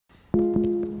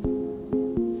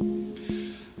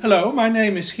Hello, my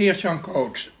name is Geert-Jan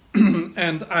Koot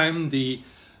and I'm the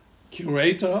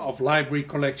Curator of Library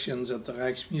Collections at the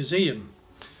Rijksmuseum.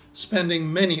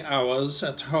 Spending many hours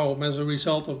at home as a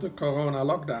result of the corona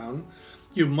lockdown,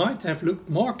 you might have looked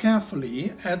more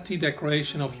carefully at the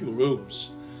decoration of your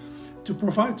rooms. To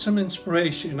provide some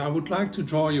inspiration, I would like to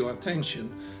draw your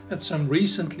attention at some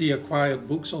recently acquired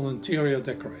books on interior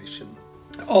decoration.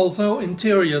 Although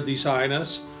interior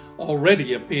designers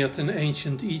already appeared in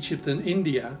ancient Egypt and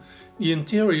India, the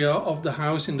interior of the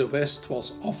house in the West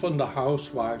was often the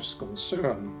housewife's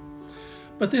concern.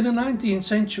 But in the 19th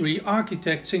century,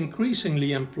 architects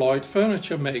increasingly employed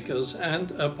furniture makers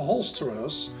and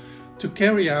upholsterers to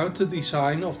carry out the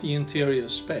design of the interior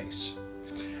space.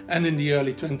 And in the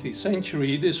early 20th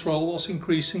century, this role was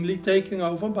increasingly taken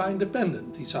over by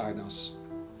independent designers.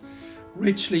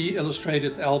 Richly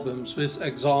illustrated albums with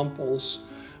examples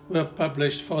were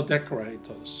published for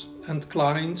decorators, and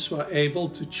clients were able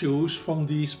to choose from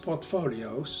these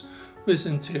portfolios with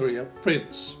interior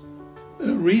prints.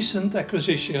 A recent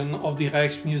acquisition of the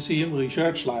Rijksmuseum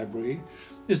Research Library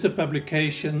is the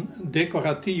publication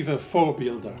Decoratieve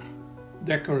Voorbeelden,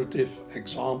 Decorative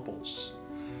Examples.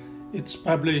 It's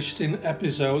published in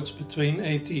episodes between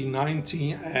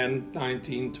 1890 and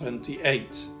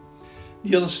 1928.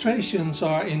 The illustrations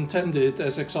are intended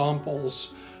as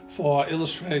examples for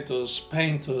illustrators,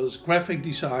 painters, graphic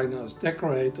designers,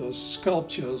 decorators,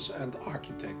 sculptors and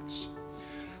architects.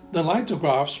 The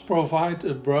lithographs provide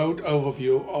a broad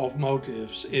overview of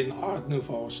motifs in Art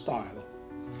Nouveau style.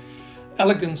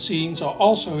 Elegant scenes are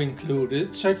also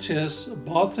included, such as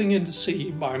Bathing in the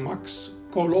Sea by Max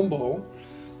Colombo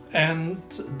and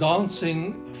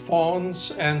Dancing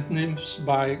Fauns and Nymphs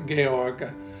by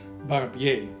Georg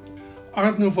Barbier.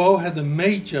 Art Nouveau had a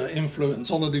major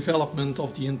influence on the development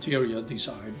of the interior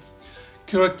design.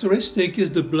 Characteristic is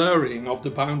the blurring of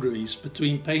the boundaries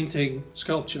between painting,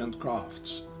 sculpture and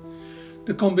crafts.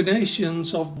 The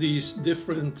combinations of these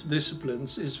different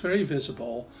disciplines is very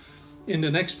visible in the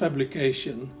next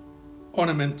publication,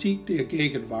 Ornamentik der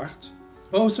Gegenwart.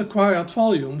 Both acquired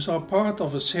volumes are part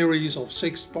of a series of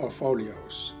 6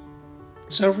 portfolios.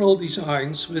 Several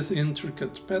designs with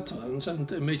intricate patterns and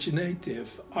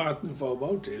imaginative Art Nouveau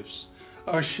motifs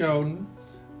are shown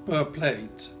per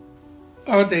plate.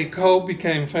 Art Deco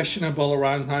became fashionable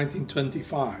around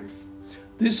 1925.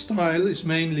 This style is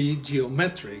mainly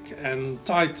geometric and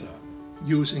tighter,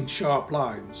 using sharp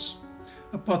lines.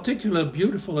 A particular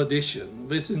beautiful addition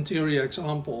with interior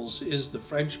examples is the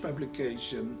French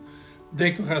publication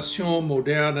Décoration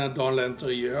moderne dans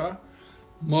l'intérieur,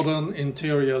 Modern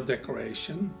Interior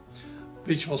Decoration,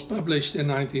 which was published in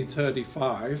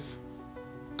 1935.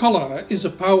 Color is a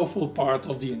powerful part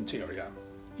of the interior.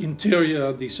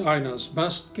 Interior designers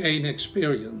must gain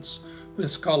experience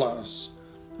with colors,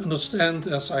 understand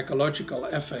their psychological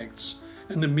effects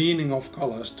and the meaning of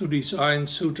colors to design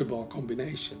suitable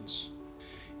combinations.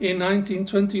 In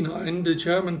 1929, the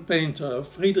German painter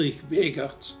Friedrich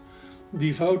Wegert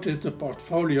devoted a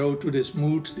portfolio to this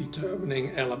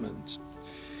mood-determining element.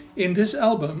 In this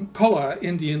album, color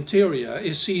in the interior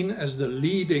is seen as the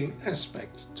leading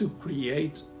aspect to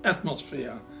create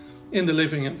atmosphere in the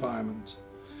living environment.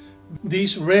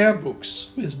 These rare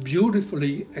books with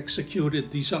beautifully executed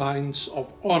designs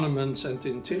of ornaments and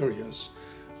interiors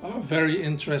are very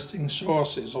interesting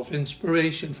sources of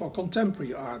inspiration for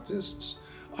contemporary artists,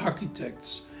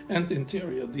 architects and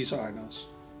interior designers.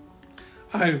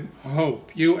 I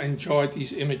hope you enjoyed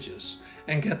these images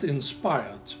and get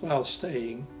inspired while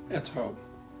staying at home.